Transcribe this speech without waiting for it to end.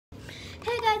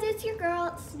it's your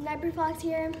girl, Sniper Fox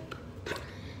here.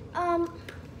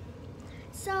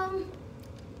 So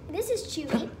this is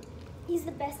Chewy. He's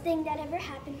the best thing that ever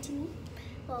happened to me.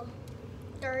 Well,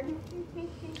 third.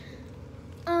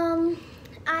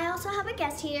 I also have a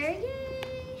guest here.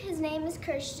 Yay! His name is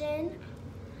Christian.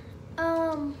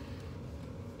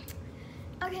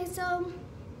 Okay, so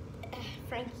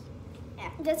Frankie.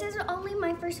 this is only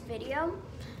my first video,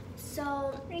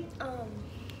 so Frankie.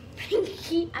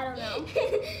 I don't know.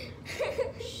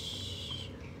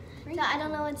 So I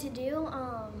don't know what to do.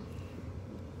 What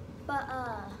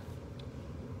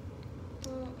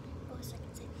was I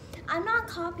gonna say? I'm not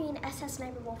copying SS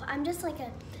Sniper Wolf. I'm just like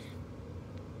a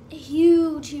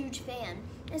huge fan.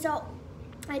 And so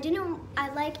I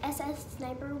like SS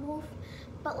Sniper Wolf,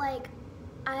 but like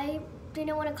I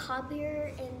didn't want to copy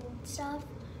her and stuff.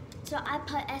 So I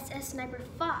put SS Sniper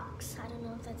Fox. I don't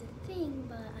know if that's a thing,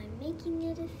 but I'm making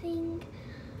it a thing.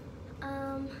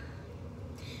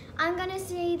 I'm gonna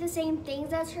say the same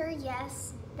things as her.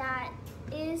 Yes, that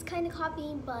is kind of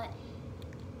copying, but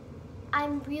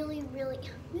I'm really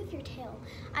move your tail.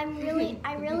 I really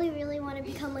want to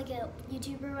become like a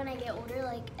YouTuber when I get older,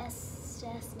 like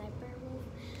SS Sniper Wolf.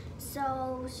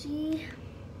 So she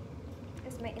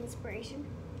is my inspiration.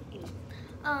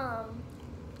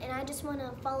 And I just want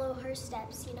to follow her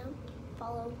steps, you know,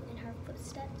 follow in her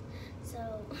footsteps.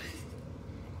 So.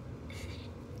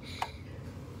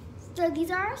 So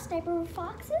these are our Sniper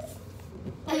Foxes.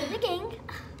 The gang.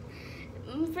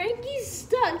 Frankie's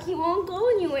stuck. He won't go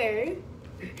anywhere.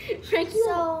 Frankie.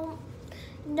 So,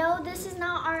 no, this is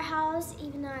not our house,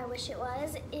 even though I wish it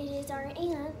was. It is our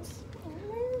aunt's.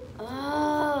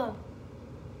 Oh.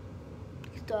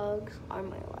 These dogs are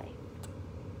my life.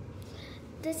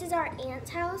 This is our aunt's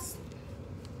house.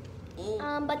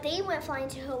 But they went flying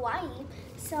to Hawaii.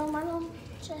 So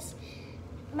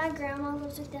my grandma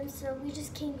lives with them, so we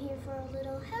just came here for a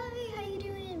little, hey, how you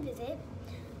doing, and visit.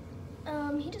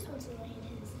 He just wants to lay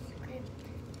in his crib.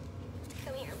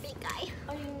 Come here, big guy.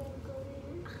 Are you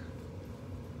going?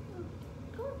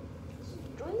 Go.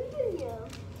 Join the video.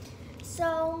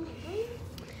 So,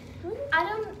 I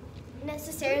don't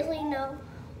necessarily know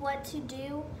what to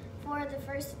do for the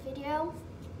first video.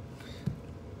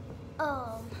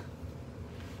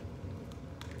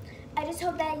 I just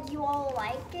hope that you all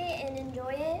like it and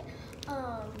enjoy it.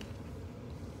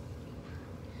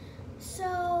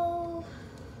 So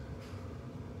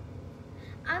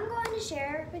I'm going to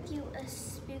share with you a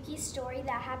spooky story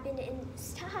that happened in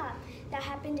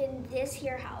this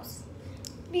here house.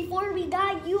 Before we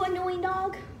die, you annoying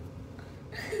dog.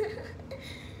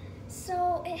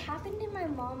 So it happened in my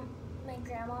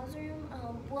grandma's room.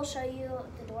 We'll show you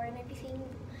the door and everything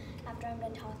after I'm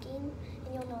done talking,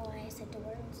 and you'll know why I said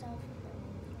door and stuff.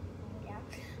 Yeah.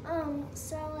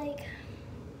 So like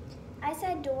I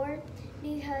said door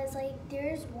because like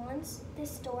there's once this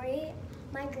story.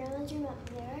 My grandma's room up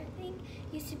there, I think,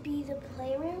 used to be the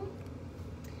playroom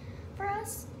for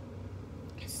us.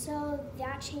 So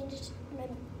that changed. My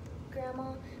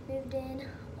grandma moved in.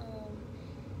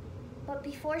 But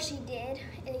before she did,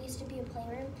 it used to be a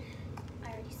playroom.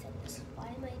 I already said this.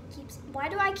 Why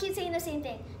do I keep saying the same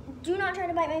thing? Do not try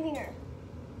to bite my finger.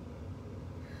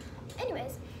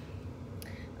 Anyways,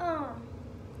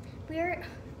 we're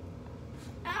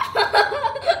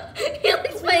He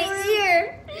likes my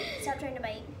ear. Stop trying to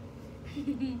bite.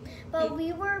 But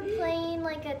we were playing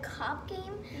like a cop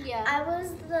game. Yeah. I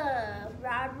was the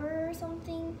robber or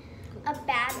something, a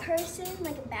bad person,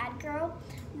 like a bad girl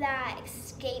that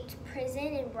escaped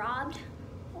prison and robbed.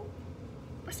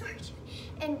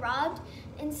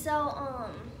 And so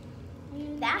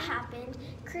that happened.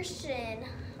 Christian,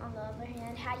 on the other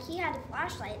hand, he had a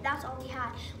flashlight. That's all we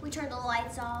had. We turned the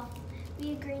lights off.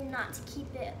 We agreed not to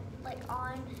keep it like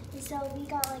on, and so we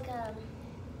got like a.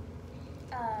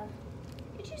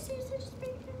 Did you seriously just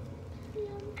break it?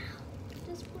 Yeah. Ow!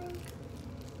 Just broke.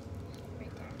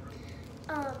 Right there.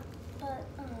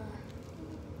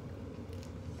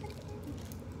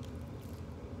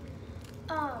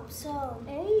 So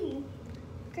Hey.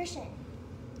 Christian,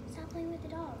 stop playing with the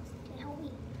dogs and help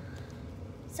me.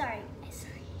 Sorry,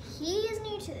 he is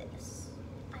new to this.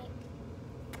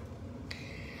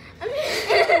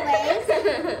 Anyways,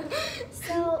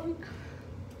 so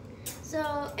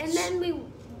and then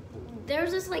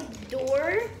there's this like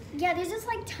door. yeah, there's this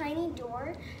like tiny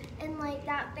door, and like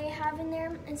that they have in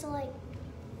there, and so like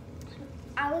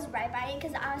I was right by it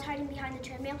because I was hiding behind the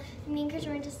treadmill. Me and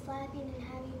Christian were just laughing and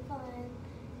having fun,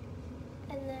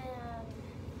 and then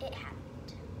it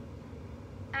happened.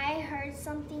 I heard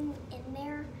something in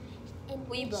there, and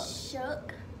We it both.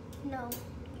 shook. No,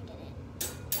 you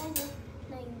didn't. I did.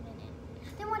 No, you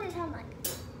didn't. Then what did it sound like?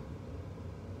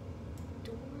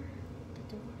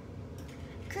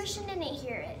 Christian didn't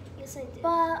hear it. Yes, I did.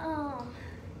 But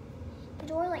the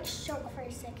door like shook for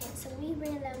a second, so we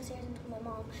ran downstairs and told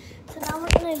my mom. So now we're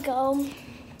gonna go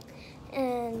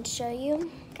and show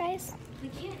you guys. We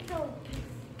can't go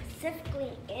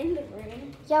specifically in the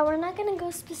room. Yeah, we're not gonna go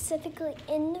specifically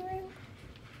in the room,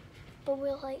 but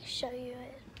we'll like show you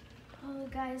it. Oh,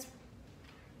 guys,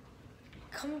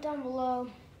 comment down below.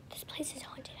 This place is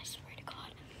haunted, I swear to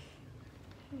God.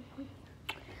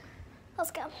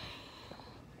 Let's go.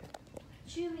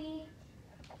 Chewy,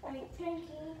 Frankie.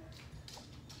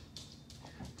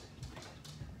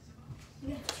 We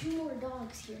have 2 more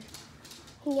dogs here.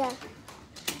 Yeah.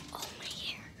 Oh, my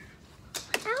hair.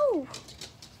 Ow.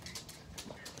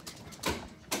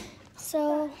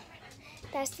 So,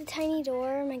 that's the tiny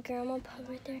door my grandma put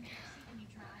right there.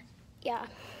 Yeah.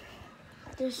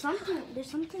 There's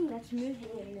something that's moving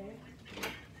in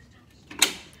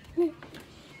there.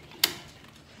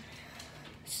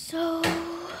 So,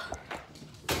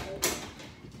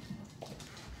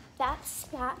 that's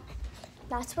that.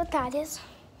 That's what that is.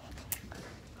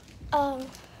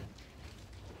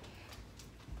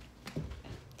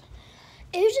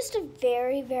 It was just a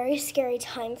very, very scary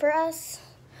time for us.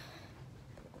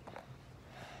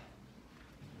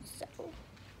 So,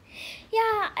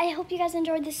 yeah, I hope you guys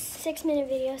enjoyed this 6-minute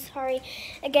video. Sorry.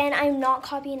 Again, I'm not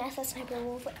copying SS Sniper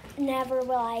Wolf. Never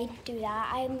will I do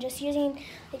that. I'm just using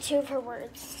like 2 of her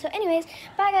words. So anyways,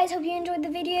 bye guys. Hope you enjoyed the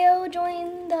video.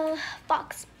 Join the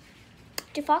Fox.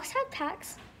 Do Fox have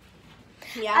packs?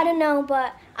 Yeah. I don't know,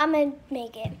 but I'm going to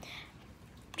make it.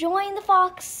 Join the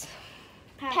Fox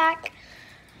pack.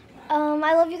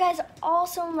 I love you guys all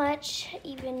so much,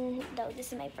 even though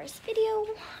this is my first video.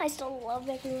 I still love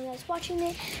everyone that's watching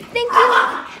it. Thank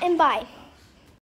you, and bye.